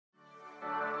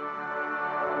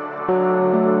As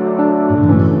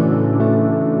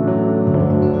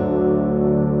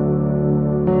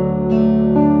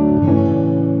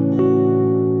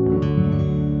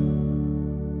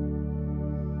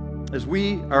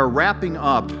we are wrapping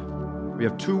up, we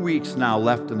have 2 weeks now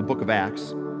left in the book of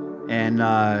Acts,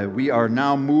 and we are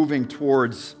now moving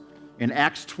towards, in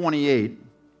Acts 28,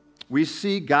 we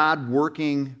see God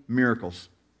working miracles.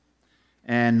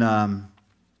 And I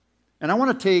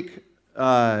want to take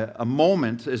a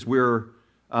moment as we're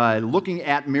looking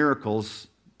at miracles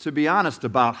to be honest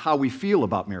about how we feel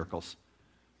about miracles.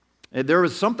 There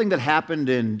was something that happened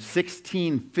in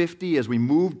 1650 as we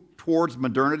moved towards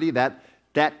modernity, that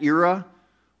era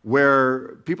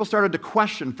where people started to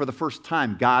question for the first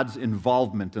time God's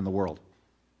involvement in the world.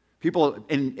 People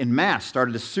in mass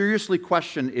started to seriously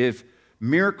question if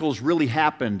miracles really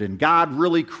happened and God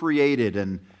really created,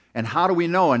 and how do we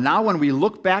know? And now when we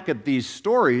look back at these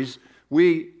stories,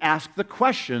 we ask the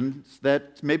questions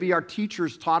that maybe our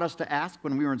teachers taught us to ask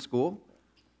when we were in school.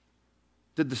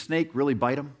 Did the snake really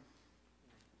bite him?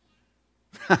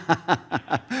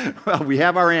 Well, we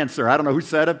have our answer. I don't know who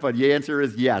said it, but the answer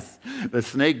is yes. The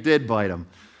snake did bite him.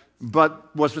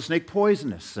 But was the snake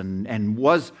poisonous?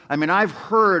 I've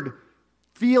heard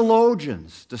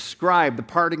theologians describe the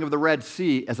parting of the Red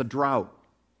Sea as a drought,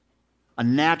 a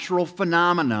natural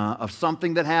phenomena of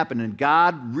something that happened, and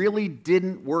God really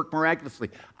didn't work miraculously.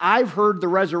 I've heard the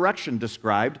resurrection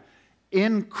described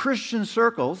in Christian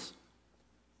circles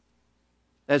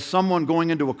as someone going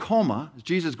into a coma,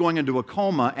 Jesus going into a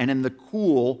coma, and in the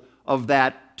cool of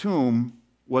that tomb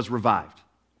was revived.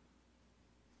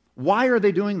 Why are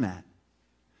they doing that?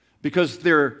 Because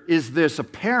there is this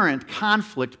apparent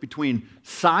conflict between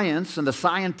science and the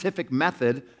scientific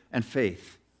method and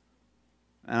faith.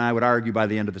 And I would argue by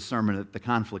the end of the sermon that the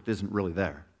conflict isn't really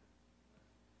there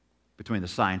between the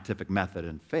scientific method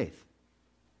and faith.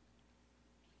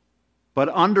 But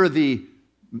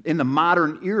in the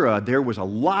modern era, there was a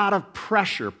lot of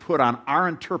pressure put on our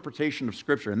interpretation of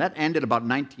Scripture, and that ended about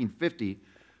 1950.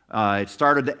 It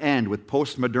started to end with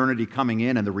postmodernity coming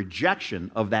in and the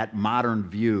rejection of that modern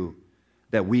view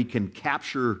that we can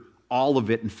capture all of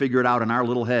it and figure it out in our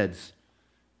little heads,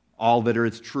 all that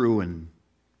is true, and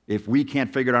if we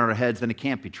can't figure it out in our heads, then it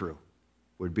can't be true,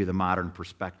 would be the modern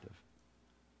perspective.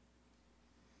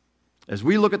 As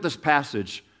we look at this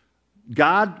passage,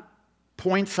 God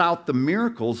points out the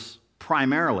miracles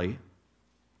primarily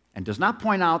and does not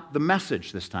point out the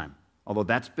message this time, although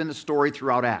that's been the story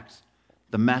throughout Acts,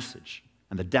 the message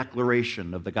and the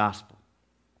declaration of the gospel.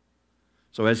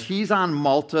 So as he's on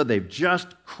Malta, they've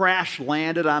just crash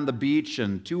landed on the beach,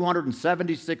 and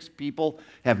 276 people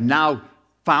have now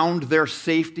found their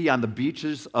safety on the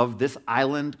beaches of this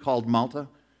island called Malta.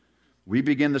 We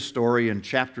begin the story in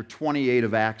chapter 28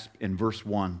 of Acts in verse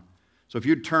 1. So if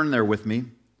you'd turn there with me,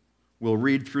 we'll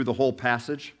read through the whole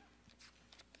passage.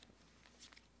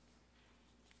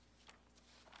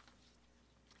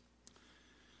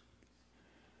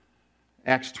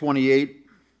 Acts 28,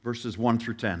 verses 1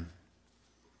 through 10.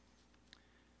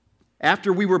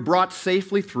 After we were brought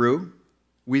safely through,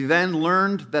 we then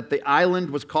learned that the island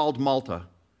was called Malta.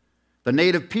 The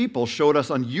native people showed us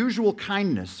unusual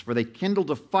kindness, for they kindled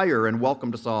a fire and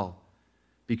welcomed us all,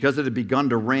 because it had begun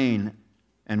to rain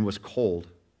and was cold.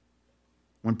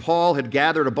 When Paul had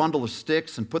gathered a bundle of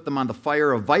sticks and put them on the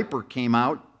fire, a viper came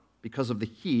out because of the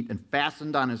heat and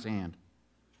fastened on his hand.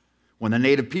 When the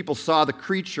native people saw the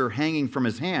creature hanging from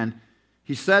his hand,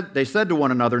 they said to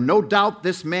one another, "No doubt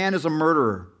this man is a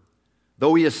murderer.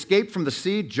 Though he escaped from the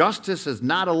sea, justice has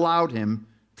not allowed him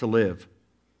to live."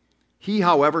 He,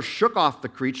 however, shook off the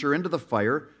creature into the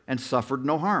fire and suffered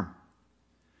no harm.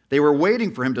 They were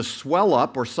waiting for him to swell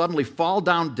up or suddenly fall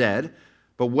down dead,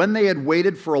 but when they had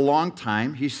waited for a long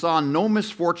time, he saw no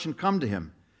misfortune come to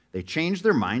him. They changed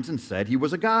their minds and said he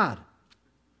was a god.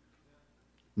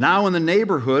 Now in the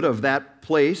neighborhood of that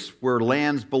place were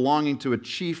lands belonging to a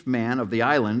chief man of the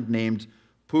island named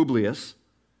Publius.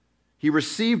 He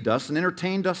received us and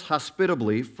entertained us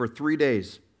hospitably for 3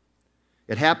 days.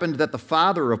 It happened that the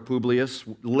father of Publius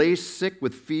lay sick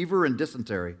with fever and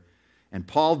dysentery, and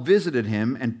Paul visited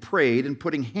him and prayed, and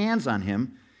putting hands on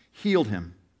him, healed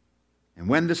him. And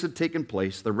when this had taken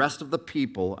place, the rest of the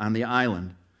people on the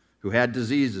island who had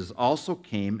diseases also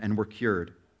came and were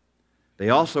cured. They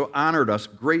also honored us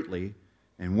greatly,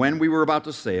 and when we were about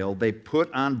to sail, they put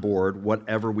on board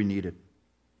whatever we needed.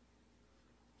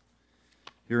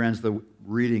 Here ends the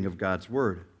reading of God's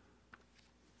Word.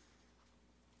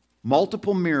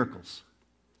 Multiple miracles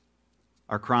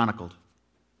are chronicled.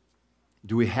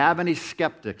 Do we have any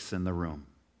skeptics in the room?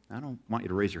 I don't want you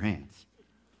to raise your hands.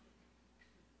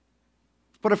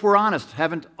 But if we're honest,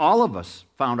 haven't all of us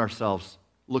found ourselves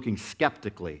looking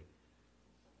skeptically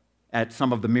at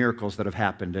some of the miracles that have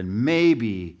happened? And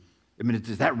maybe,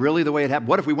 is that really the way it happened?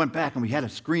 What if we went back and we had a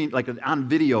screen, like on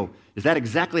video? Is that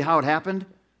exactly how it happened?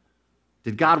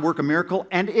 Did God work a miracle?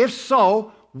 And if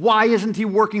so, why isn't he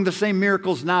working the same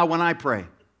miracles now when I pray?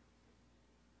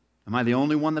 Am I the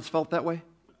only one that's felt that way?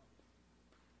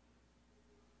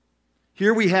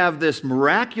 Here we have this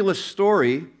miraculous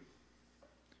story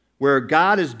where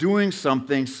God is doing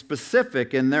something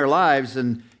specific in their lives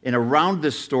and around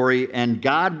this story, and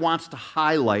God wants to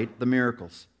highlight the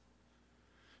miracles.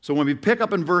 So when we pick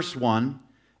up in verse 1,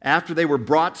 after they were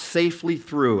brought safely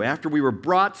through, after we were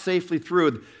brought safely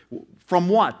through, from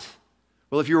what?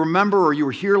 Well, if you remember, or you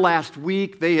were here last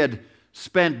week, they had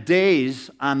spent days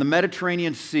on the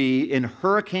Mediterranean Sea in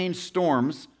hurricane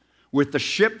storms with the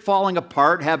ship falling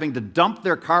apart, having to dump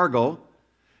their cargo.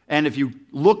 And if you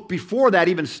look before that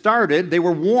even started, they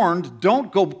were warned, don't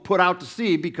go put out to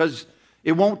sea because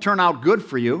it won't turn out good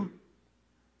for you.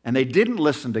 And they didn't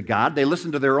listen to God. They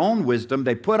listened to their own wisdom.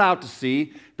 They put out to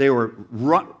sea. They were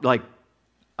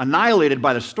annihilated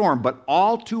by the storm, but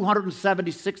all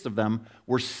 276 of them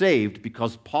were saved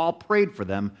because Paul prayed for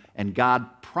them and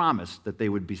God promised that they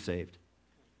would be saved.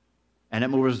 And it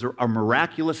was a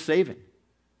miraculous saving.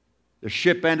 The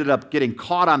ship ended up getting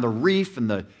caught on the reef, and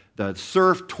the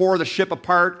surf tore the ship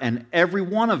apart, and every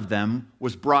one of them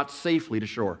was brought safely to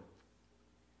shore.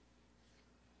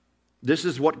 This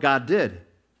is what God did.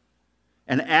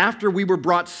 And after we were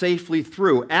brought safely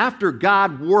through, after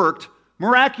God worked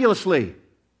miraculously.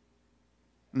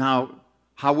 Now,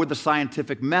 how would the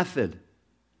scientific method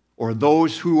or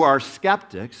those who are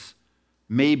skeptics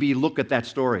maybe look at that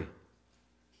story?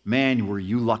 Man, were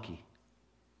you lucky.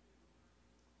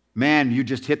 Man, you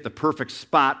just hit the perfect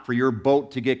spot for your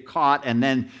boat to get caught, and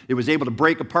then it was able to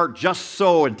break apart just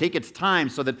so and take its time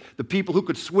so that the people who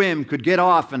could swim could get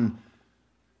off. And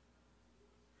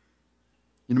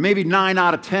maybe 9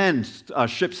 out of 10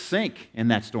 ships sink in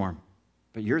that storm,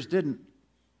 but yours didn't.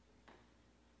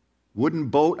 Wooden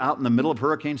boat out in the middle of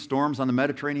hurricane storms on the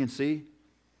Mediterranean Sea.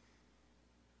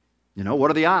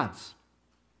 What are the odds?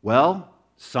 Well,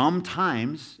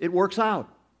 sometimes it works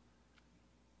out.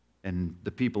 And the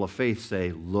people of faith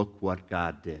say, look what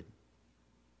God did.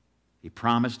 He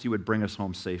promised he would bring us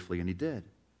home safely, and he did.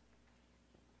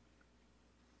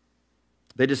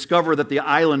 They discover that the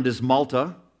island is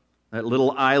Malta, that little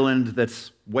island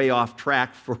that's way off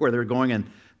track for where they're going.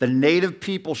 And the native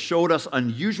people showed us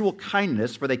unusual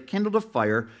kindness, for they kindled a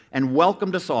fire and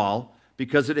welcomed us all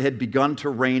because it had begun to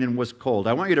rain and was cold.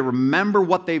 I want you to remember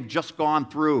what they've just gone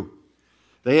through.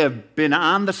 They have been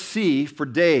on the sea for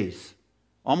days.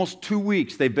 Almost 2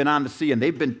 weeks they've been on the sea, and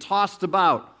they've been tossed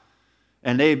about.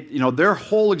 And their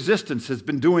whole existence has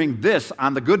been doing this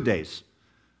on the good days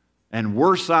and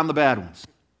worse on the bad ones.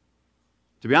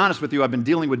 To be honest with you, I've been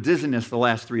dealing with dizziness the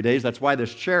last 3 days. That's why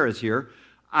this chair is here.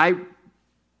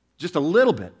 Just a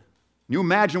little bit. Can you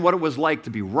imagine what it was like to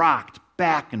be rocked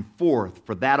back and forth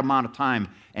for that amount of time?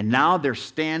 And now they're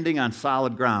standing on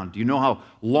solid ground. Do you know how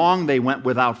long they went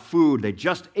without food? They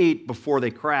just ate before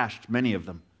they crashed, many of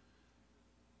them.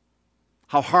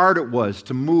 How hard it was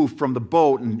to move from the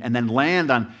boat and then land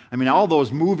on, all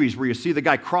those movies where you see the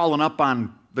guy crawling up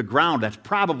on the ground, that's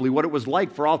probably what it was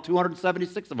like for all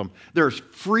 276 of them. They're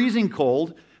freezing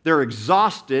cold, they're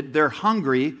exhausted, they're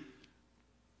hungry,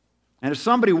 and if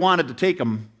somebody wanted to take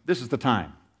them, this is the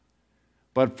time.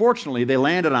 But fortunately, they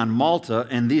landed on Malta,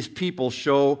 and these people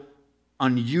show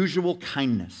unusual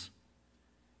kindness.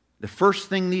 The first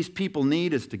thing these people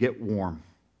need is to get warm.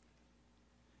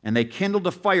 And they kindled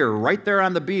a fire right there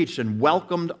on the beach and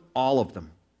welcomed all of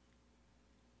them.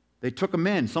 They took them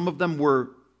in. Some of them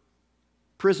were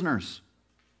prisoners.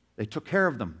 They took care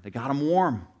of them. They got them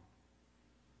warm.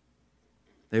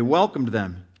 They welcomed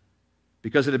them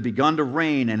because it had begun to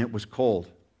rain and it was cold.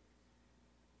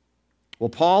 Well,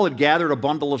 Paul had gathered a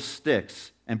bundle of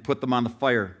sticks and put them on the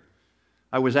fire.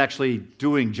 I was actually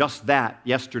doing just that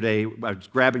yesterday. I was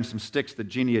grabbing some sticks that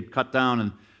Jeannie had cut down,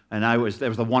 and that was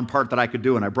the one part that I could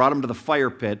do, and I brought them to the fire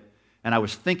pit, and I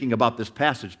was thinking about this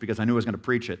passage because I knew I was going to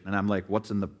preach it, and I'm like, what's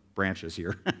in the branches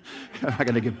here? I'm not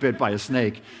going to get bit by a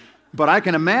snake. But I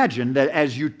can imagine that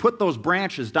as you put those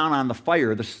branches down on the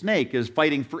fire, the snake is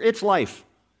fighting for its life.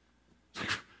 It's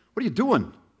like, what are you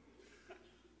doing?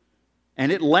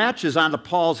 And it latches onto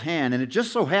Paul's hand, and it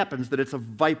just so happens that it's a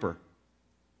viper,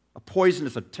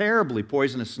 a terribly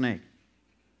poisonous snake.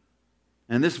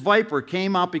 And this viper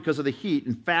came out because of the heat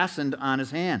and fastened on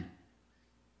his hand.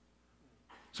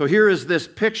 So here is this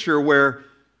picture where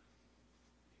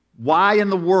why in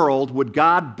the world would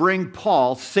God bring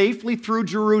Paul safely through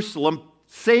Jerusalem,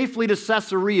 safely to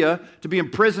Caesarea to be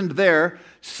imprisoned there,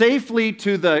 safely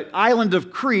to the island of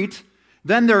Crete.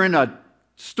 Then they're in a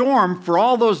storm for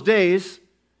all those days,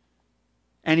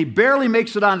 and he barely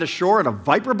makes it onto shore, and a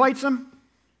viper bites him?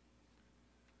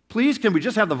 Please, can we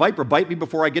just have the viper bite me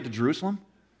before I get to Jerusalem?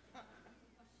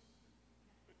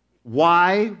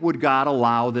 Why would God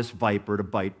allow this viper to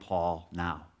bite Paul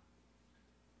now?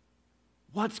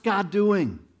 What's God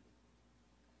doing?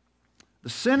 The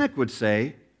cynic would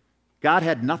say God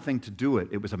had nothing to do it.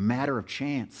 It was a matter of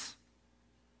chance.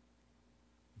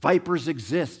 Vipers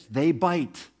exist. They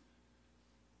bite.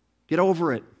 Get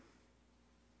over it.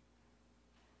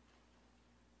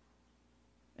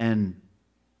 And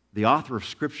the author of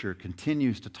Scripture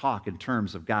continues to talk in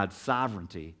terms of God's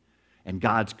sovereignty and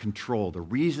God's control. The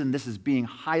reason this is being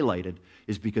highlighted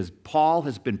is because Paul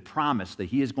has been promised that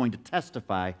he is going to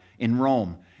testify in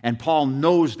Rome. And Paul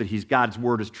knows that God's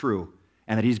word is true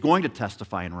and that he's going to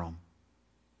testify in Rome.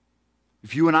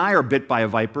 If you and I are bit by a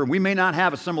viper, we may not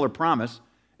have a similar promise,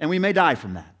 and we may die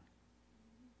from that.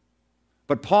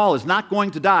 But Paul is not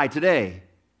going to die today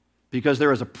because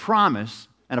there is a promise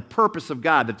and a purpose of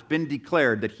God that's been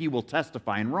declared that he will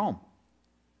testify in Rome.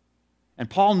 And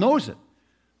Paul knows it.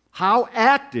 How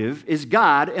active is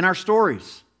God in our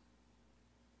stories?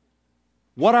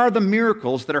 What are the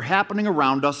miracles that are happening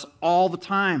around us all the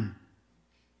time?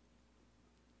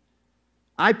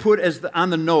 I put on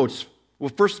the notes,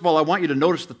 well, first of all, I want you to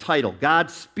notice the title, God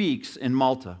Speaks in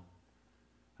Malta.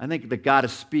 I think that God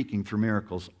is speaking through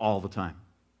miracles all the time.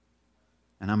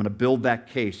 And I'm going to build that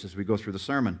case as we go through the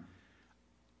sermon.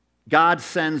 God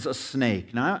sends a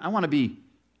snake. Now, I want to be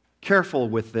careful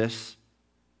with this,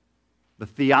 the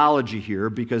theology here,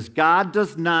 because God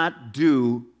does not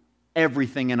do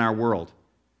everything in our world.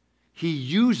 He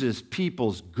uses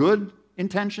people's good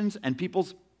intentions and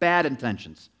people's bad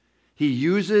intentions. He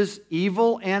uses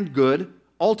evil and good,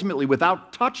 ultimately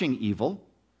without touching evil,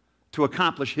 to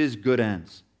accomplish his good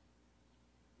ends.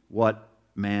 What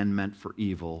man meant for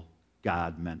evil,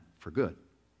 God meant for good.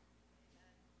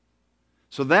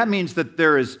 So that means that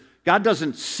God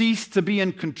doesn't cease to be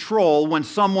in control when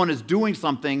someone is doing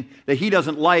something that he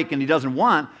doesn't like and he doesn't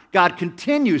want. God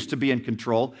continues to be in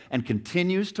control and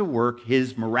continues to work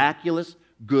his miraculous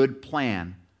good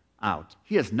plan out.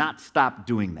 He has not stopped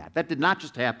doing that. That did not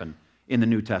just happen in the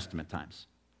New Testament times.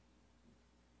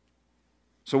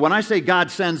 So when I say God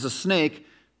sends a snake,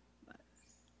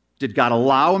 did God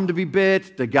allow him to be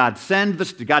bit? Did God tell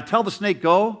the snake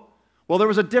go? Well, there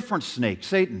was a different snake,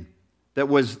 Satan, that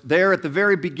was there at the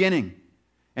very beginning.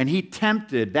 And he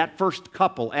tempted that first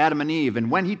couple, Adam and Eve.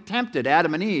 And when he tempted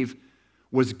Adam and Eve,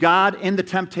 was God in the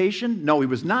temptation? No, he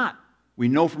was not. We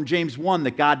know from James 1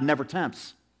 that God never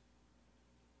tempts.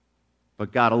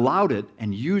 But God allowed it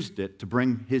and used it to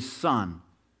bring his son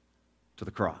to the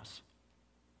cross.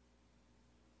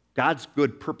 God's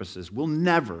good purposes will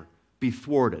never be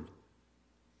thwarted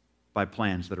by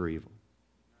plans that are evil.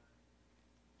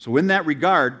 So in that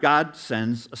regard, God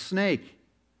sends a snake.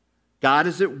 God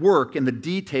is at work in the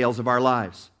details of our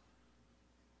lives.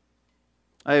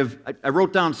 I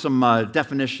wrote down some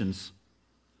definitions.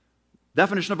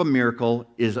 Definition of a miracle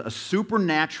is a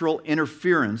supernatural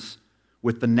interference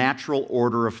with the natural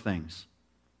order of things.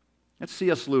 That's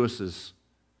C.S. Lewis's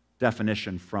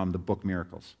definition from the book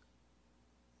Miracles.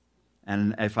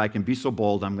 And if I can be so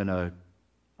bold, I'm going to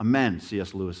amend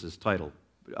C.S. Lewis's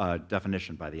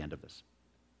definition by the end of this.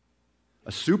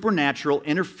 A supernatural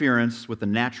interference with the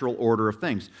natural order of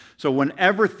things. So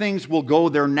whenever things will go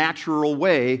their natural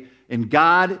way and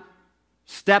God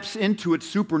steps into it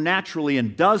supernaturally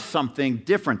and does something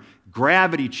different,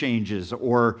 gravity changes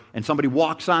and somebody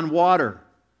walks on water,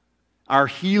 our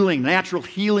natural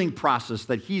healing process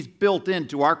that he's built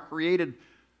into our created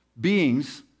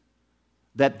beings,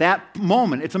 that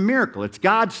moment, it's a miracle. It's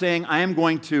God saying, I am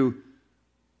going to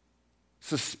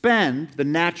suspend the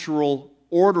natural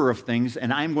order of things,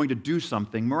 and I'm going to do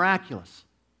something miraculous.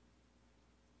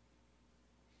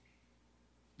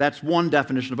 That's one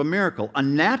definition of a miracle. A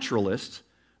naturalist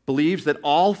believes that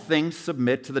all things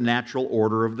submit to the natural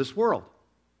order of this world.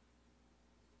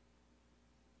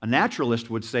 A naturalist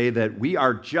would say that we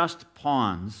are just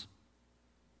pawns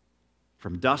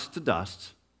from dust to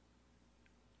dust,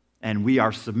 and we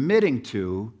are submitting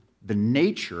to the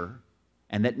nature,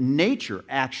 and that nature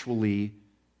actually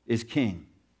is king.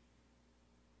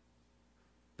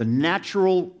 The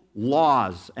natural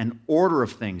laws and order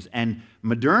of things. And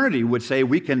modernity would say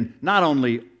we can not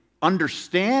only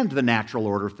understand the natural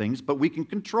order of things, but we can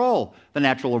control the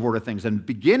natural order of things. And the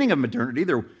beginning of modernity,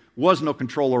 there was no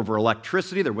control over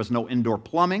electricity. There was no indoor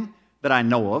plumbing that I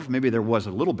know of. Maybe there was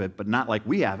a little bit, but not like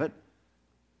we have it.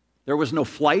 There was no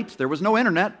flight. There was no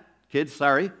internet. Kids,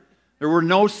 sorry. There were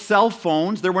no cell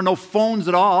phones. There were no phones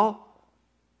at all.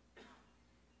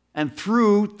 And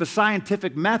through the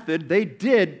scientific method, they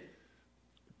did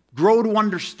grow to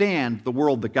understand the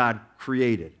world that God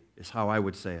created, is how I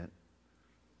would say it.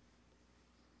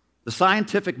 The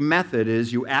scientific method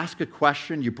is you ask a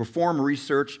question, you perform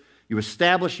research, you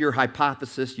establish your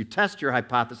hypothesis, you test your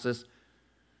hypothesis,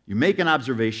 you make an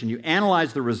observation, you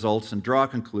analyze the results and draw a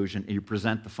conclusion, and you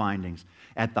present the findings.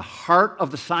 At the heart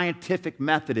of the scientific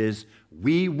method is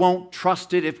we won't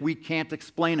trust it if we can't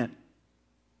explain it.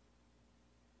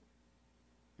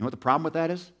 You know what the problem with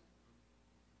that is?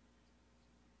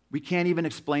 We can't even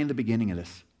explain the beginning of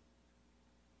this.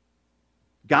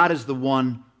 God is the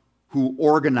one who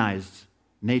organized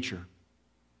nature.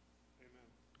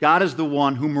 God is the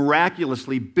one who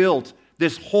miraculously built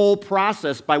this whole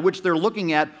process by which they're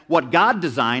looking at what God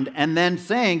designed and then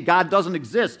saying God doesn't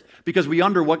exist because we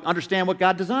understand what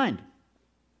God designed.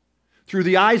 Through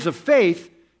the eyes of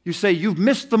faith, you say, you've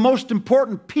missed the most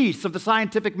important piece of the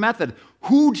scientific method.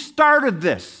 Who started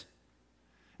this?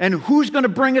 And who's going to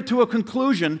bring it to a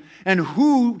conclusion? And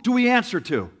who do we answer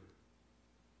to?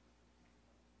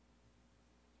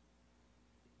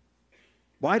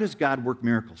 Why does God work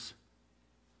miracles?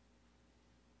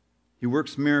 He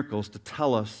works miracles to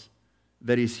tell us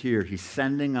that He's here. He's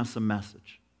sending us a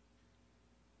message.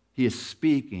 He is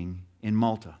speaking in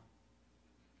Malta,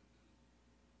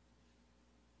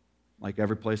 like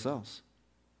every place else.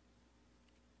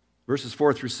 Verses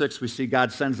 4 through 6, we see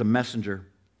God sends a messenger.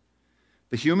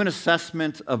 The human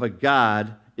assessment of a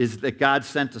God is that God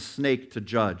sent a snake to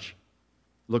judge.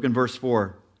 Look in verse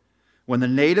 4. When the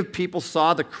native people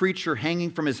saw the creature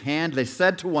hanging from his hand, they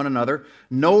said to one another,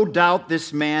 "No doubt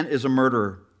this man is a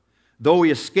murderer. Though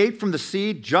he escaped from the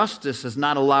sea, justice has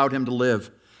not allowed him to live."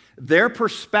 Their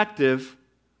perspective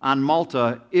on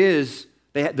Malta is,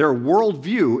 their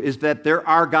worldview is that there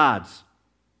are gods,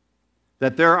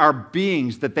 that there are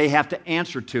beings that they have to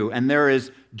answer to, and there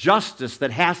is justice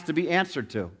that has to be answered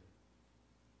to.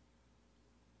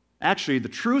 Actually, the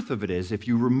truth of it is, if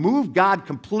you remove God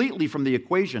completely from the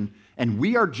equation, and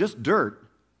we are just dirt,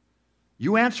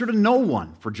 you answer to no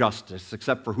one for justice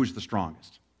except for who's the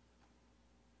strongest.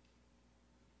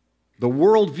 The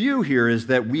worldview here is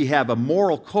that we have a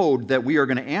moral code that we are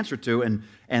going to answer to,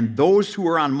 and those who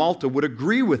are on Malta would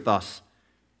agree with us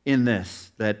in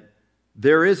this, that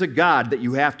there is a God that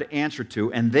you have to answer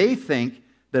to, and they think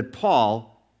that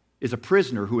Paul is a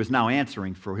prisoner who is now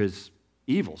answering for his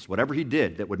evils, whatever he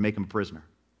did that would make him a prisoner.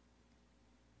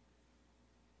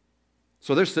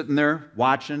 So they're sitting there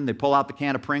watching. They pull out the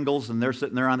can of Pringles, and they're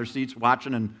sitting there on their seats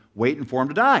watching and waiting for him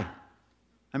to die.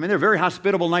 I mean, they're very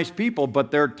hospitable, nice people, but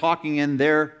they're talking in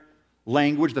their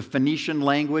language, the Phoenician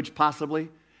language possibly,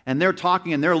 and they're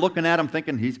talking and they're looking at him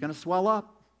thinking, he's going to swell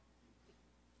up.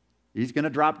 He's going to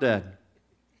drop dead.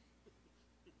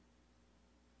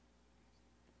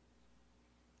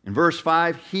 In verse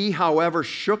 5, he, however,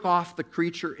 shook off the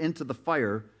creature into the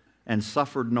fire and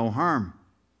suffered no harm.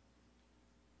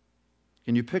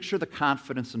 Can you picture the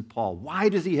confidence in Paul? Why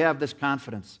does he have this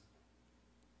confidence?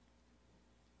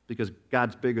 Because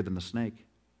God's bigger than the snake.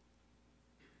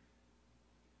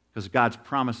 Because God's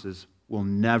promises will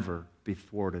never be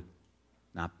thwarted.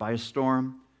 Not by a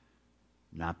storm,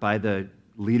 not by the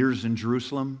leaders in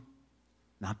Jerusalem,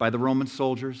 not by the Roman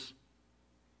soldiers,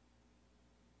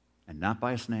 and not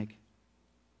by a snake.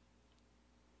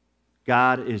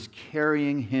 God is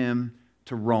carrying him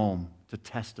to Rome to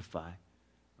testify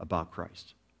about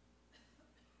Christ.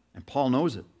 And Paul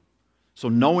knows it. So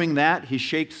knowing that, he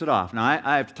shakes it off. Now,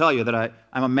 I have to tell you that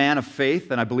I'm a man of faith,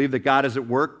 and I believe that God is at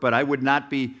work, but I would not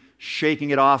be shaking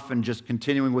it off and just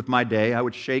continuing with my day. I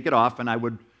would shake it off, and I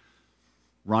would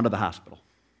run to the hospital.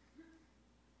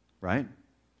 Right?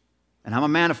 And I'm a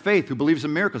man of faith who believes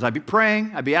in miracles. I'd be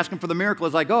praying. I'd be asking for the miracle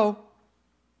as I go.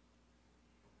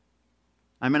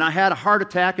 I mean, I had a heart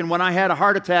attack, and when I had a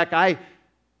heart attack, I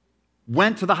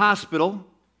went to the hospital.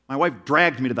 My wife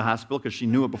dragged me to the hospital because she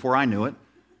knew it before I knew it.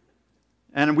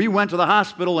 And we went to the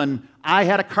hospital, and I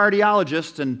had a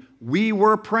cardiologist, and we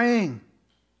were praying.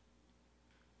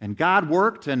 And God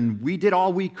worked, and we did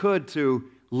all we could to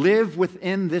live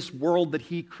within this world that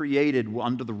He created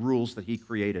under the rules that He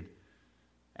created,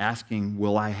 asking,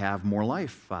 will I have more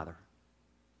life, Father?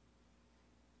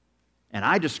 And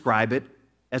I describe it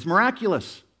as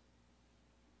miraculous.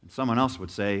 And someone else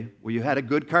would say, well, you had a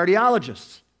good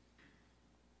cardiologist.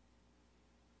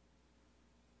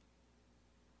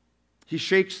 He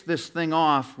shakes this thing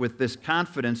off with this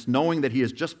confidence, knowing that he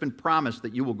has just been promised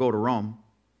that you will go to Rome.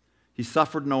 He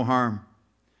suffered no harm.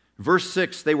 Verse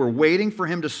 6, they were waiting for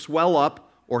him to swell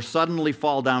up or suddenly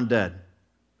fall down dead.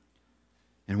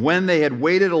 And when they had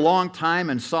waited a long time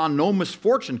and saw no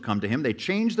misfortune come to him, they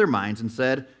changed their minds and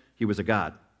said he was a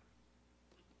god.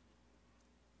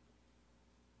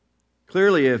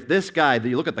 Clearly, if this guy,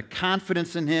 you look at the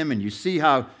confidence in him and you see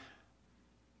how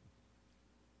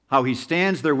he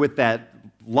stands there with that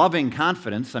loving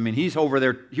confidence. I mean, he's over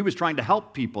there, he was trying to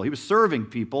help people. He was serving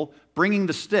people, bringing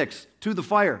the sticks to the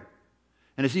fire.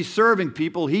 And as he's serving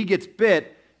people, he gets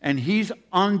bit, and he's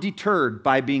undeterred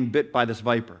by being bit by this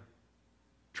viper,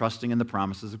 trusting in the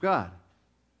promises of God.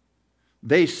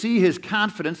 They see his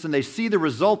confidence, and they see the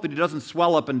result that he doesn't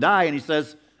swell up and die,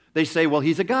 and they say, well,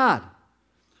 he's a god.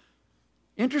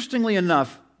 Interestingly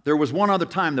enough, there was one other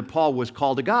time that Paul was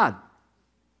called a god.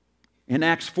 In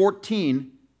Acts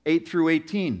 14, 8 through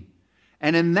 18.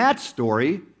 And in that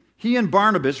story, he and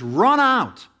Barnabas run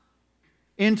out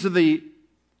into the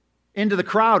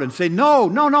crowd and say, no,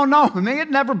 may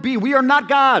it never be. We are not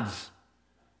gods.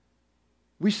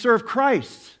 We serve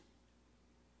Christ.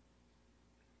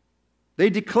 They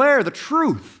declare the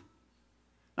truth.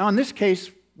 Now, in this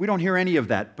case, we don't hear any of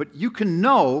that, but you can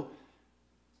know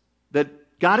that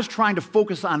God is trying to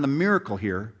focus on the miracle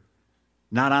here,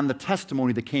 not on the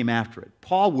testimony that came after it.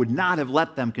 Paul would not have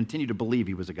let them continue to believe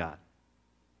he was a god.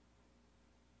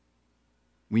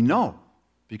 We know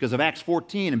because of Acts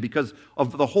 14 and because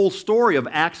of the whole story of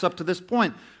Acts up to this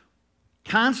point.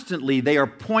 Constantly, they are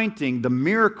pointing the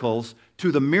miracles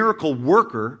to the miracle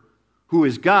worker who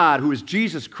is God, who is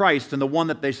Jesus Christ, and the one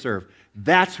that they serve.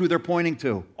 That's who they're pointing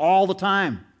to all the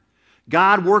time.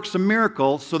 God works a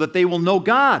miracle so that they will know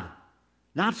God,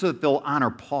 not so that they'll honor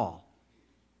Paul.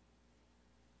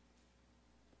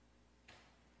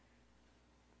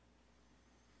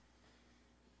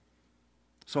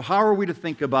 So how are we to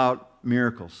think about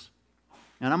miracles?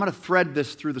 And I'm going to thread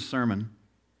this through the sermon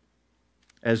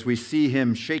as we see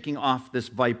him shaking off this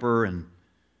viper and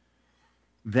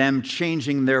them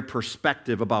changing their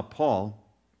perspective about Paul.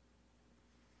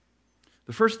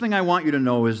 The first thing I want you to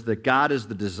know is that God is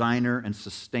the designer and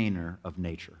sustainer of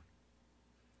nature.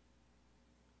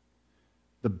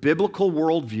 The biblical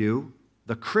worldview,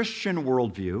 the Christian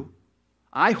worldview,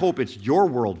 I hope it's your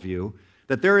worldview,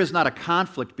 that there is not a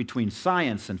conflict between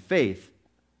science and faith.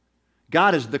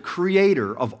 God is the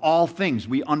creator of all things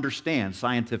we understand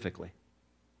scientifically.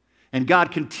 And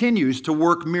God continues to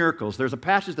work miracles. There's a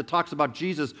passage that talks about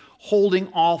Jesus holding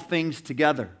all things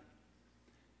together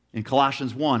in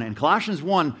Colossians 1. In Colossians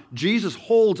 1, Jesus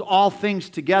holds all things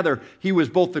together. He was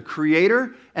both the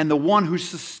creator and the one who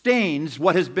sustains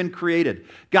what has been created.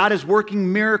 God is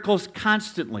working miracles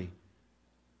constantly.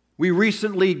 We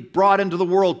recently brought into the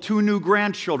world 2 new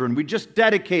grandchildren. We just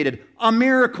dedicated a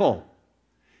miracle.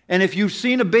 And if you've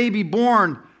seen a baby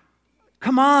born,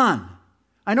 come on.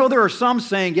 I know there are some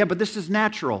saying, yeah, but this is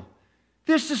natural.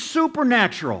 This is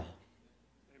supernatural.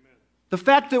 Amen. The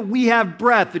fact that we have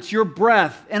breath, it's your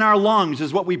breath in our lungs,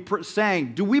 is what we're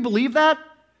saying. Do we believe that?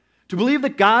 To believe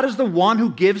that God is the one who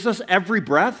gives us every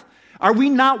breath? Are we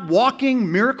not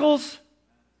walking miracles?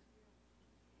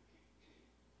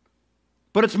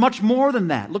 But it's much more than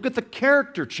that. Look at the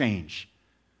character change.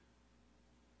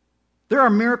 There are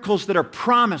miracles that are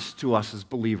promised to us as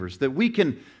believers, that we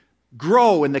can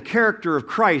grow in the character of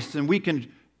Christ and we can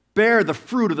bear the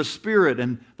fruit of the Spirit.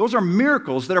 And those are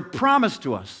miracles that are promised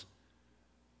to us.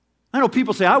 I know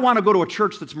people say, I want to go to a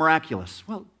church that's miraculous.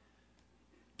 Well,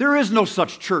 there is no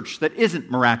such church that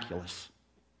isn't miraculous.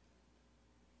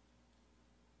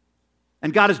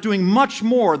 And God is doing much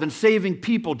more than saving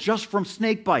people just from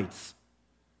snake bites.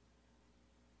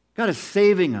 God is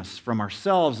saving us from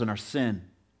ourselves and our sin.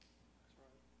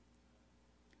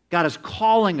 God is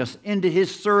calling us into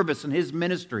His service and His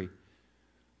ministry.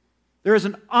 There is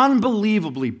an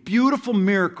unbelievably beautiful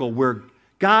miracle where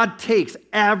God takes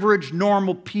average,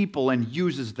 normal people and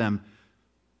uses them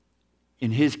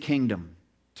in His kingdom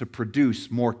to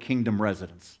produce more kingdom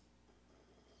residents.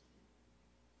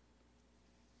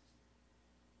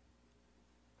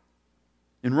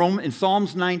 In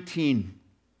Psalms 19,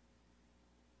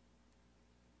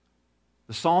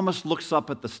 the psalmist looks up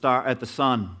at the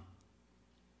sun,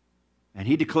 and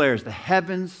he declares, the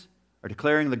heavens are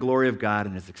declaring the glory of God,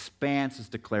 and His expanse is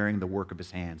declaring the work of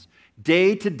His hands.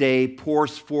 Day to day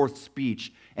pours forth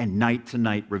speech, and night to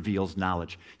night reveals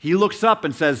knowledge. He looks up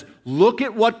and says, look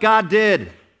at what God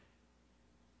did.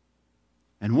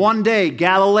 And one day,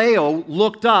 Galileo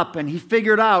looked up, and he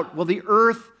figured out, well, the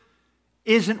earth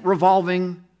isn't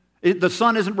revolving. The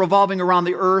sun isn't revolving around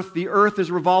the earth is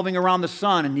revolving around the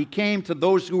sun. And he came to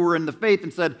those who were in the faith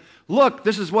and said, look,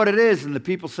 this is what it is. And the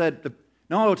people said,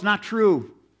 no, it's not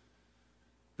true.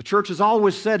 The church has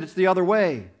always said it's the other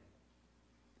way.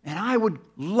 And I would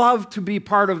love to be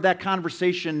part of that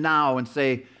conversation now and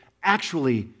say,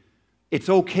 actually, it's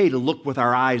okay to look with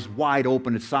our eyes wide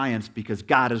open at science because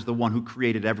God is the one who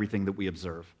created everything that we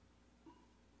observe.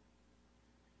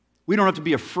 We don't have to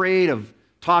be afraid of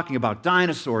talking about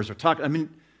dinosaurs or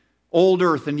old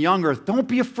Earth and young Earth. Don't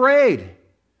be afraid.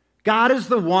 God is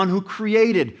the one who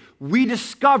created. We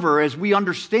discover as we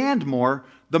understand more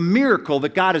the miracle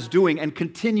that God is doing and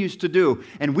continues to do.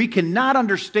 And we cannot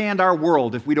understand our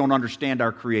world if we don't understand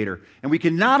our Creator. And we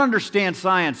cannot understand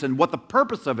science and what the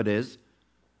purpose of it is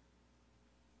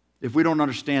if we don't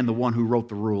understand the one who wrote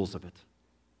the rules of it.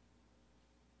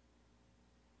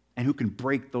 And who can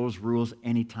break those rules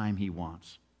anytime he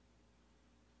wants.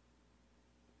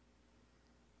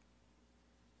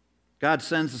 God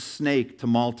sends a snake to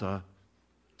Malta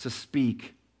to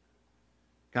speak.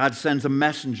 God sends a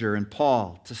messenger in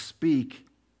Paul to speak.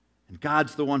 And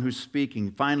God's the one who's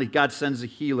speaking. Finally, God sends a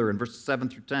healer in verses 7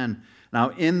 through 10. Now,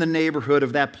 in the neighborhood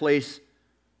of that place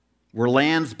were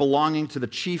lands belonging to the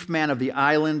chief man of the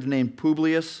island named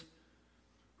Publius,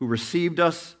 who received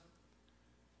us,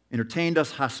 entertained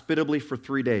us hospitably for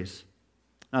 3 days.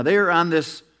 Now, they are on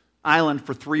this island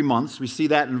for 3 months. We see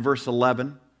that in verse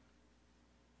 11.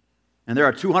 And there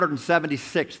are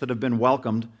 276 that have been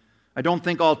welcomed. I don't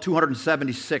think all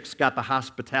 276 got the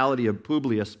hospitality of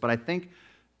Publius, but I think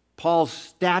Paul's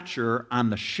stature on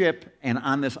the ship and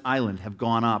on this island have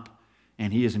gone up,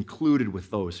 and he is included with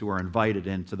those who are invited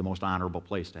into the most honorable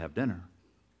place to have dinner.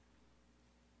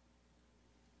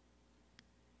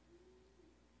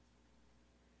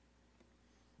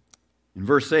 In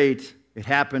verse 8, it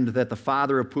happened that the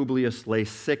father of Publius lay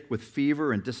sick with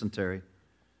fever and dysentery.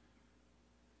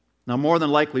 Now, more than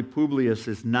likely, Publius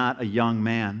is not a young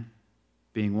man,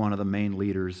 being one of the main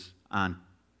leaders on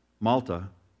Malta,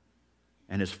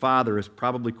 and his father is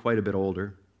probably quite a bit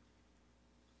older.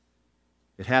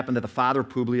 It happened that the father of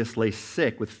Publius lay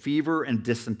sick with fever and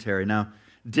dysentery. Now,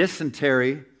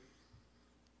 dysentery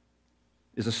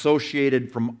is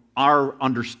associated, from our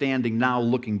understanding now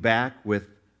looking back, with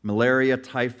malaria,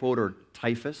 typhoid, or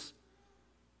typhus,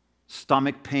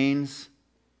 stomach pains,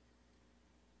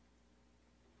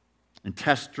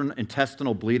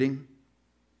 intestinal bleeding.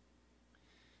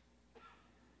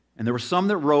 And there were some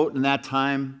that wrote in that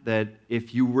time that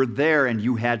if you were there and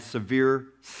you had severe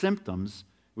symptoms,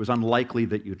 it was unlikely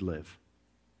that you'd live.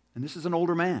 And this is an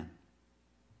older man.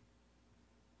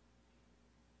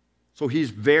 So he's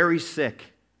very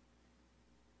sick.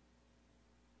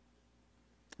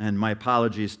 And my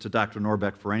apologies to Dr.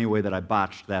 Norbeck for any way that I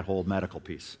botched that whole medical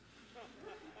piece.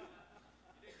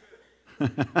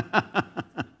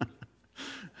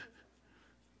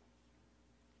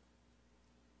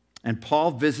 And Paul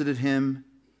visited him,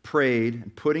 prayed,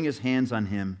 and putting his hands on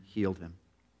him, healed him.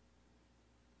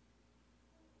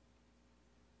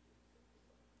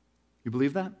 You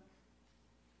believe that?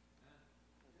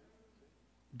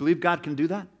 You believe God can do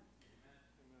that?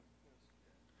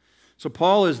 So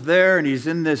Paul is there, and he's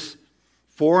in this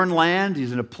foreign land.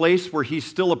 He's in a place where he's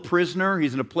still a prisoner.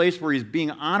 He's in a place where he's being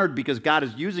honored because God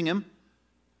is using him.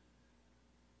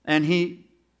 And he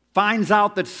finds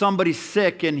out that somebody's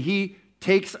sick, and he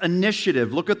takes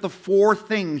initiative. Look at the 4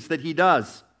 things that he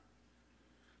does.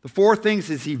 The 4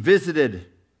 things is he visited.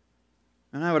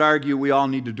 And I would argue we all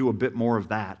need to do a bit more of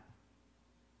that.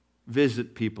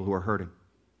 Visit people who are hurting.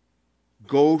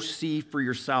 Go see for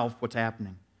yourself what's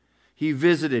happening. He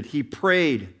visited. He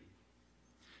prayed.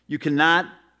 You cannot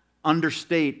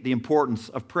understate the importance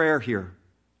of prayer here.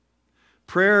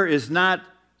 Prayer is not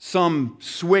some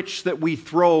switch that we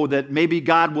throw that maybe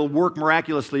God will work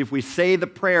miraculously if we say the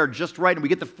prayer just right and we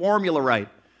get the formula right.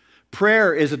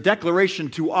 Prayer is a declaration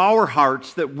to our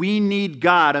hearts that we need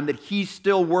God and that He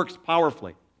still works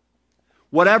powerfully,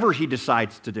 whatever He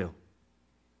decides to do.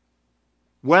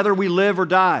 Whether we live or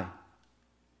die,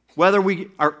 whether we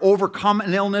are overcome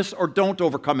an illness or don't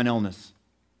overcome an illness.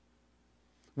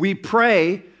 We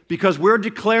pray because we're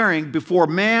declaring before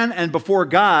man and before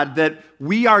God that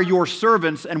we are your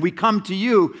servants and we come to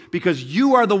you because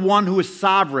you are the one who is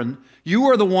sovereign. You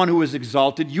are the one who is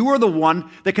exalted. You are the one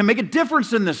that can make a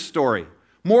difference in this story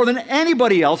more than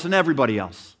anybody else and everybody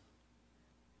else.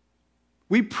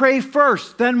 We pray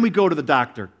first, then we go to the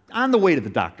doctor. On the way to the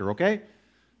doctor, okay?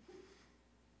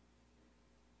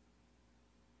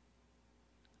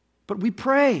 But we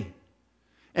pray.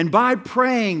 And by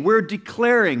praying, we're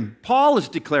declaring, Paul is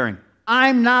declaring,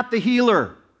 I'm not the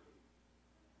healer.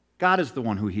 God is the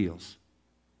one who heals.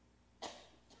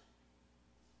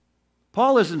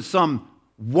 Paul isn't some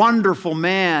wonderful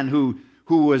man who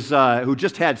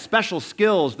just had special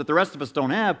skills that the rest of us don't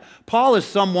have. Paul is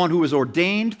someone who was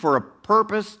ordained for a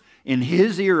purpose in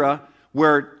his era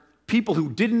where people who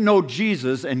didn't know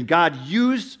Jesus and God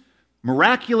used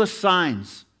miraculous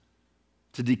signs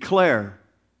to declare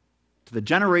to the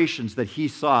generations that he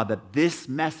saw that this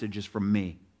message is from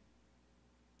me.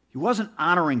 He wasn't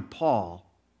honoring Paul.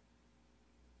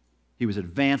 He was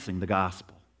advancing the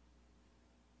gospel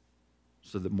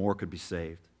so that more could be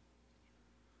saved.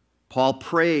 Paul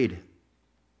prayed.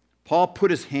 Paul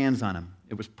put his hands on him.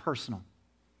 It was personal.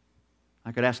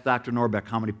 I could ask Dr. Norbeck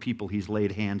how many people he's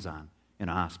laid hands on in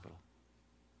a hospital,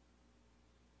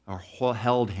 or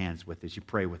held hands with as you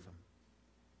pray with them.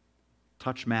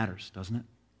 Touch matters, doesn't it?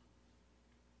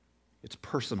 It's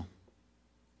personal.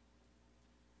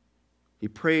 He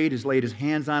prayed, he laid his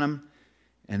hands on him,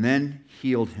 and then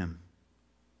healed him.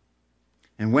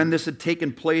 And when this had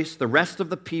taken place, the rest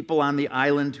of the people on the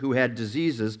island who had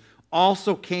diseases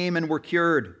also came and were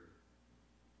cured.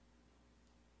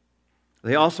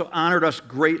 They also honored us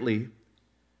greatly.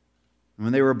 And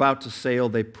when they were about to sail,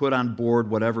 they put on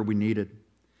board whatever we needed.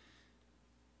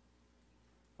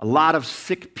 A lot of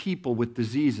sick people with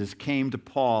diseases came to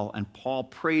Paul, and Paul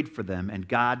prayed for them, and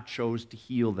God chose to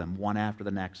heal them one after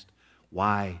the next.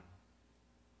 Why?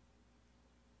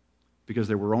 Because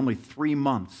there were only 3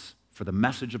 months for the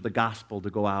message of the gospel to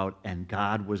go out, and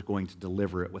God was going to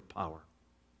deliver it with power.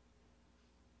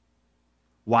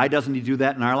 Why doesn't he do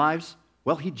that in our lives?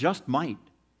 Well, he just might.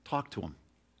 Talk to him.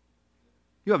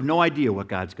 You have no idea what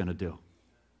God's going to do.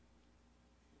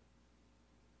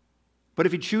 But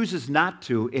if he chooses not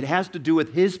to, it has to do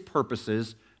with his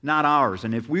purposes, not ours.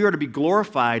 And if we are to be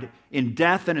glorified in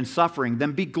death and in suffering,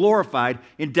 then be glorified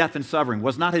in death and suffering.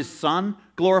 Was not his Son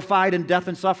glorified in death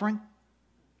and suffering?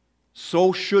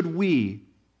 So should we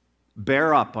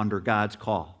bear up under God's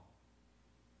call.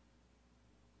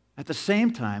 At the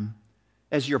same time,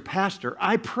 as your pastor,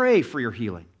 I pray for your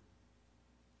healing.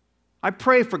 I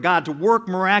pray for God to work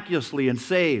miraculously and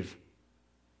save.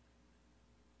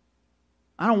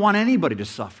 I don't want anybody to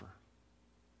suffer.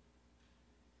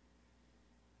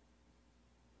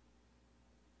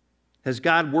 Has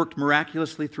God worked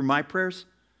miraculously through my prayers?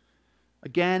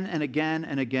 Again and again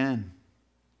and again.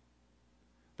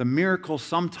 The miracle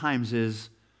sometimes is,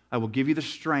 I will give you the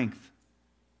strength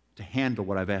to handle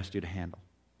what I've asked you to handle.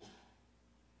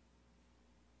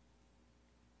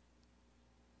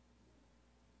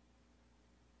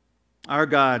 Our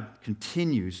God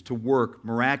continues to work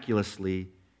miraculously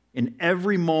in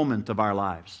every moment of our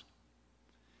lives.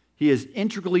 He is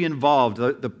integrally involved.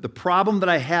 The problem that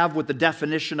I have with the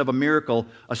definition of a miracle,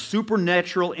 a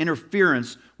supernatural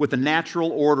interference with the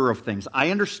natural order of things. I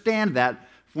understand that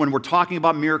when we're talking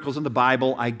about miracles in the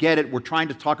Bible. I get it. We're trying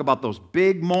to talk about those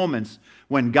big moments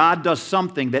when God does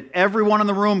something that everyone in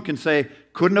the room can say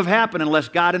couldn't have happened unless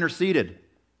God interceded.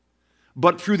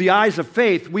 But through the eyes of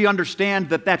faith, we understand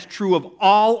that that's true of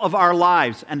all of our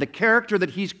lives and the character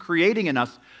that he's creating in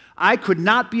us. I could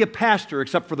not be a pastor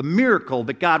except for the miracle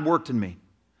that God worked in me.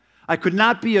 I could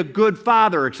not be a good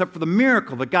father except for the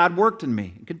miracle that God worked in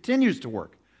me and continues to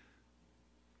work.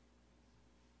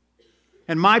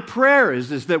 And my prayer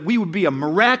is that we would be a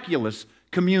miraculous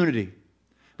community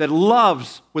that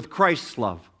loves with Christ's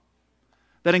love,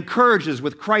 that encourages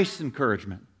with Christ's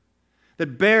encouragement,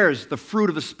 that bears the fruit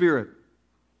of the Spirit.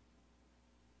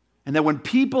 And that when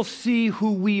people see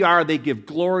who we are, they give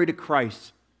glory to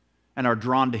Christ and are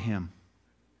drawn to him.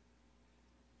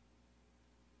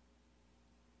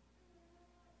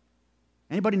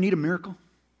 Anybody need a miracle?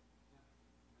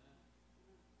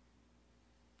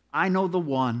 I know the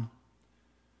one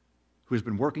who has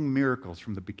been working miracles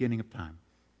from the beginning of time.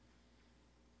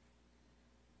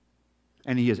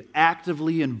 And he is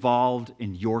actively involved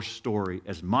in your story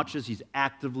as much as he's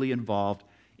actively involved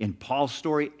in Paul's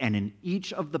story and in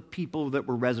each of the people that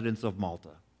were residents of Malta.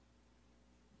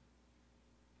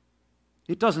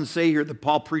 It doesn't say here that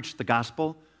Paul preached the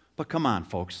gospel, but come on,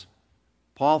 folks.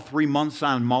 Paul, 3 months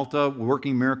on Malta,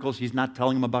 working miracles, he's not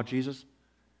telling them about Jesus?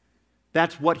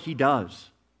 That's what he does.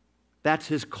 That's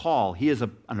his call. He is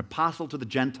an apostle to the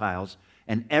Gentiles,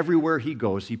 and everywhere he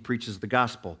goes, he preaches the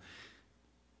gospel.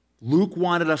 Luke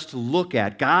wanted us to look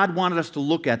at, God wanted us to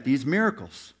look at these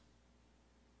miracles.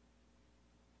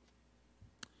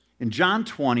 In John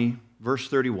 20, verse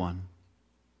 31,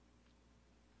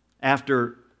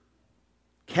 after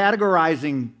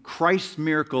categorizing Christ's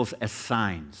miracles as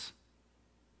signs,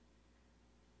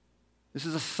 this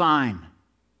is a sign.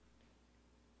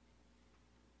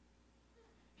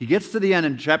 He gets to the end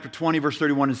in chapter 20, verse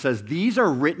 31, and says, "These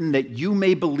are written that you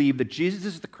may believe that Jesus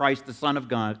is the Christ, the Son of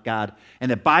God,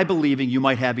 and that by believing you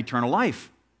might have eternal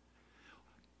life."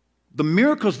 The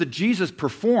miracles that Jesus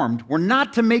performed were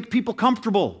not to make people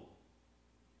comfortable.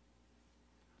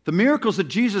 The miracles that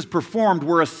Jesus performed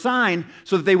were a sign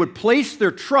so that they would place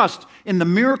their trust in the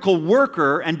miracle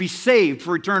worker and be saved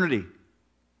for eternity.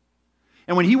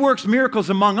 And when he works miracles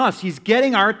among us, he's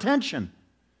getting our attention.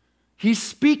 He's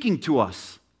speaking to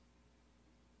us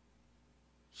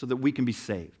so that we can be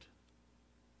saved.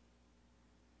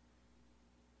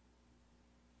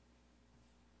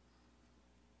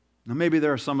 Now, maybe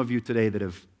there are some of you today that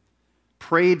have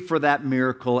prayed for that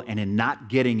miracle, and in not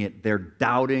getting it, they're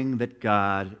doubting that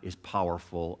God is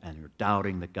powerful and you're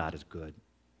doubting that God is good.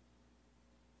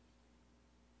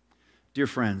 Dear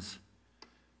friends,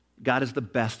 God is the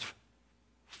best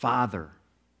Father,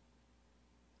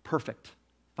 perfect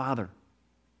Father.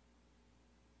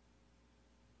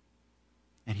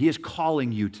 And he is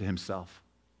calling you to himself.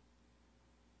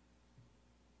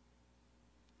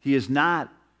 He is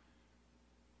not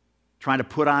trying to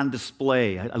put on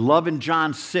display. I love in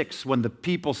John 6 when the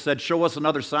people said, show us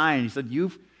another sign. He said,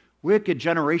 you wicked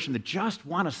generation that just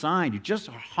want a sign. You just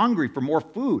are hungry for more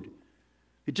food.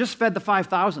 He just fed the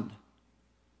 5,000.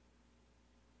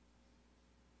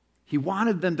 He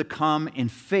wanted them to come in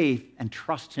faith and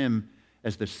trust him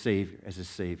as their Savior, as his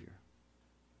Savior.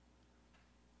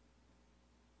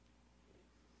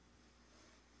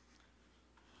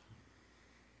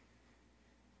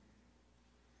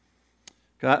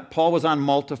 Paul was on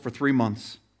Malta for 3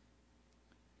 months,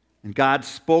 and God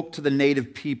spoke to the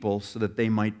native people so that they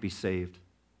might be saved.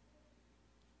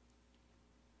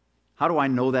 How do I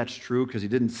know that's true? Because he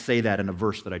didn't say that in a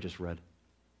verse that I just read.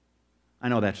 I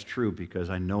know that's true because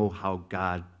I know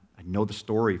I know the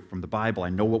story from the Bible. I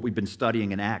know what we've been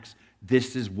studying in Acts.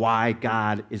 This is why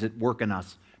God is at work in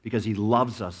us, because he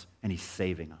loves us and he's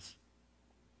saving us.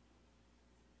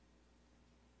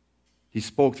 He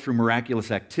spoke through miraculous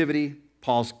activity,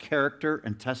 Paul's character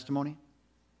and testimony.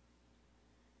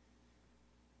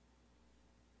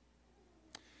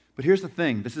 But here's the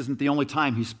thing, this isn't the only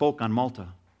time he spoke on Malta. Do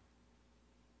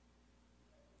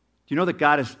you know that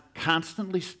God is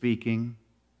constantly speaking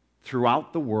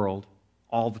throughout the world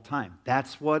all the time?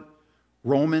 That's what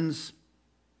Romans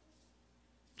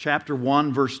chapter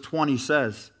 1, verse 20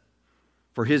 says.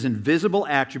 For his invisible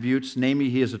attributes,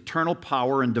 namely his eternal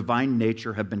power and divine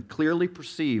nature, have been clearly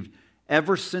perceived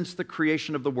ever since the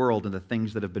creation of the world and the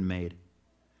things that have been made.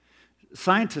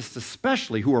 Scientists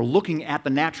especially, who are looking at the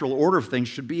natural order of things,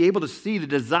 should be able to see the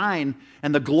design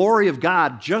and the glory of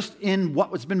God just in what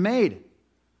has been made.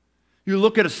 You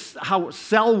look at how a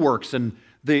cell works and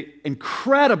the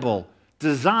incredible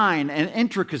design and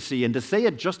intricacy, and to say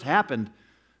it just happened,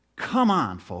 come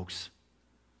on, folks.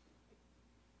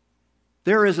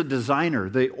 There is a designer.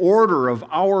 The order of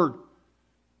our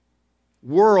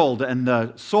world and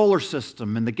the solar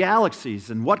system and the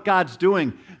galaxies and what God's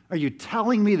doing. Are you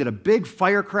telling me that a big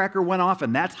firecracker went off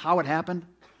and that's how it happened?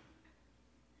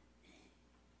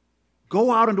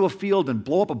 Go out into a field and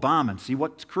blow up a bomb and see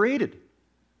what's created.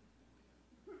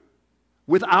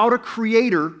 Without a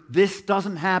creator, this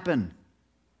doesn't happen.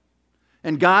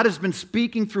 And God has been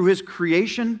speaking through his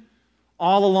creation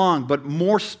all along, but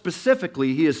more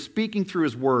specifically, he is speaking through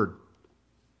his word.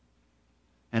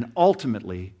 And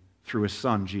ultimately, through his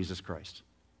Son, Jesus Christ.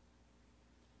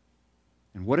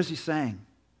 And what is he saying?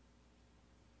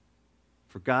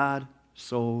 For God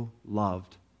so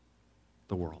loved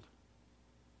the world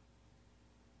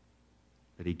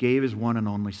that he gave his one and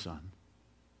only Son,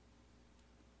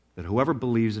 that whoever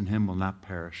believes in him will not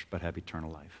perish but have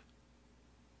eternal life.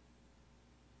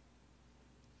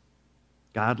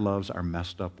 God loves our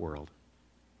messed up world,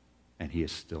 and he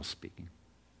is still speaking.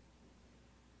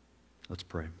 Let's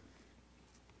pray.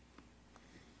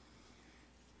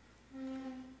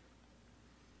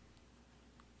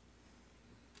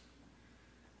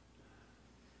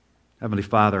 Heavenly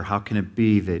Father, how can it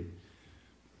be that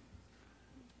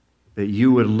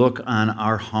you would look on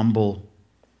our humble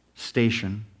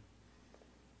station,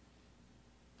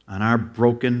 on our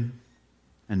broken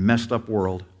and messed up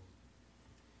world,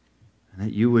 and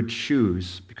that you would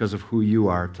choose, because of who you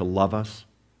are, to love us,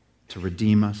 to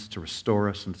redeem us, to restore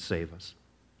us, and to save us.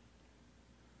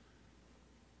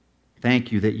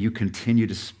 Thank you that you continue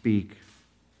to speak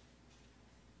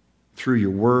through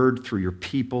your word, through your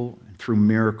people, and through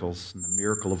miracles and the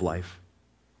miracle of life.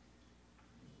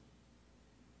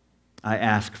 I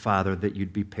ask, Father, that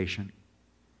you'd be patient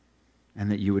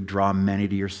and that you would draw many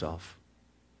to yourself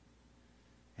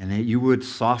and that you would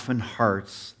soften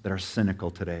hearts that are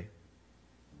cynical today,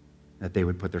 that they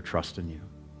would put their trust in you.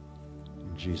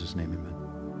 In Jesus' name, amen.